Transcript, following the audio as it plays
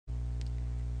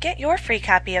Get your free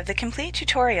copy of the complete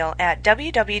tutorial at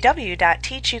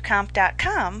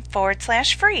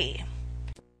www.teachucomp.com/free.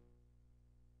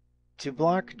 To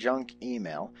block junk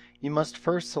email, you must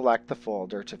first select the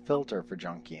folder to filter for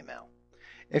junk email.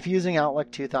 If using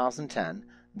Outlook 2010,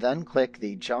 then click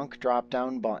the Junk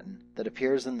drop-down button that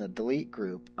appears in the Delete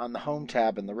group on the Home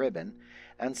tab in the ribbon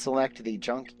and select the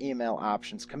Junk Email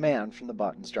Options command from the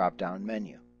button's drop-down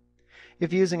menu.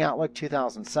 If using Outlook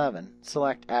 2007,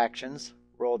 select Actions,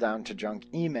 roll down to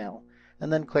Junk Email,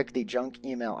 and then click the Junk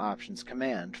Email Options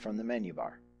command from the menu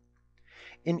bar.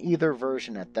 In either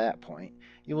version at that point,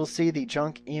 you will see the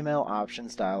Junk Email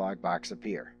Options dialog box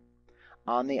appear.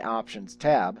 On the Options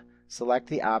tab, select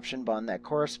the option button that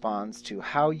corresponds to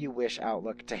how you wish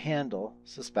Outlook to handle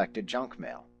suspected junk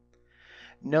mail.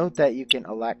 Note that you can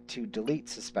elect to delete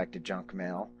suspected junk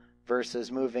mail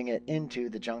versus moving it into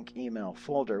the junk email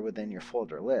folder within your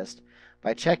folder list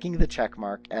by checking the check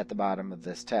mark at the bottom of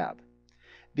this tab.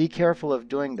 Be careful of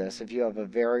doing this if you have a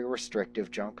very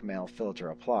restrictive junk mail filter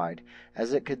applied,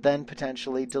 as it could then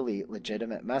potentially delete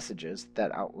legitimate messages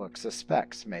that Outlook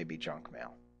suspects may be junk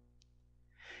mail.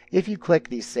 If you click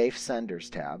the Safe Senders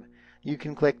tab, you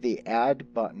can click the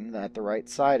Add button at the right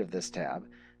side of this tab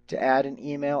to add an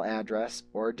email address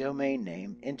or domain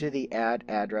name into the Add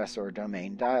Address or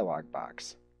Domain dialog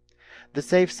box. The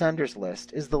Safe Senders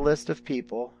list is the list of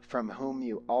people from whom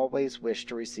you always wish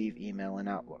to receive email in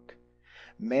Outlook.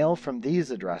 Mail from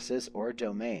these addresses or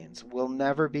domains will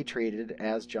never be treated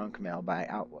as junk mail by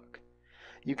Outlook.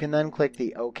 You can then click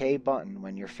the OK button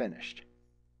when you're finished.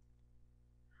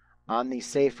 On the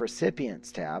Safe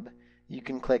Recipients tab, you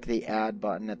can click the Add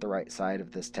button at the right side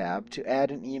of this tab to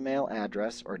add an email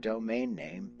address or domain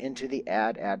name into the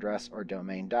Add Address or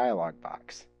Domain dialog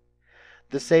box.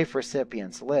 The Safe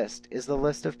Recipients list is the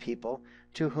list of people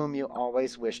to whom you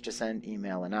always wish to send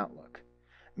email in Outlook.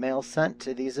 Mail sent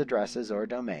to these addresses or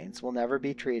domains will never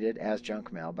be treated as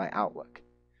junk mail by Outlook.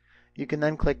 You can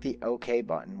then click the OK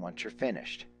button once you're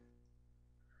finished.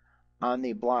 On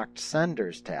the Blocked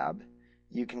Senders tab,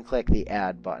 you can click the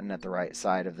Add button at the right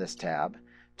side of this tab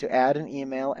to add an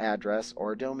email address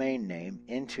or domain name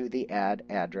into the Add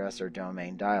Address or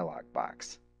Domain dialog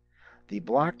box. The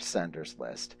Blocked Senders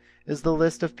list is the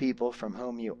list of people from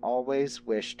whom you always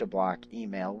wish to block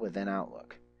email within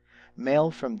Outlook. Mail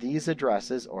from these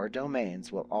addresses or domains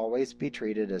will always be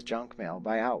treated as junk mail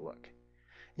by Outlook.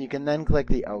 You can then click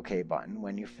the OK button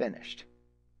when you've finished.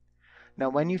 Now,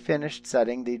 when you've finished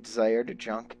setting the desired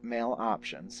junk mail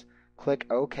options, click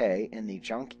OK in the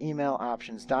Junk Email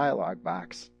Options dialog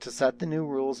box to set the new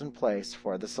rules in place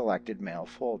for the selected mail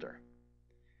folder.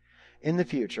 In the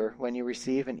future, when you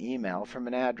receive an email from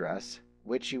an address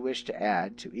which you wish to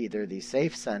add to either the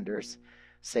Safe Senders,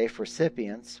 Safe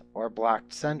Recipients, or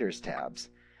Blocked Senders tabs,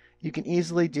 you can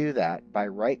easily do that by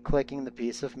right-clicking the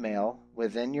piece of mail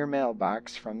within your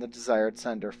mailbox from the desired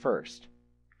sender first.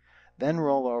 Then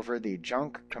roll over the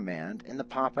Junk command in the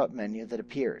pop-up menu that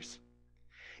appears.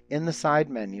 In the side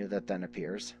menu that then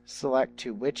appears, select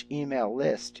to which email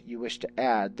list you wish to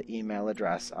add the email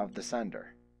address of the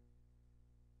sender.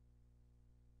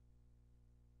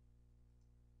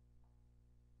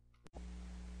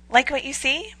 Like what you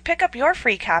see? Pick up your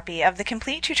free copy of the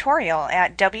complete tutorial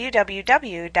at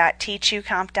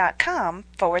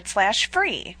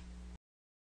www.teachucomp.com/free.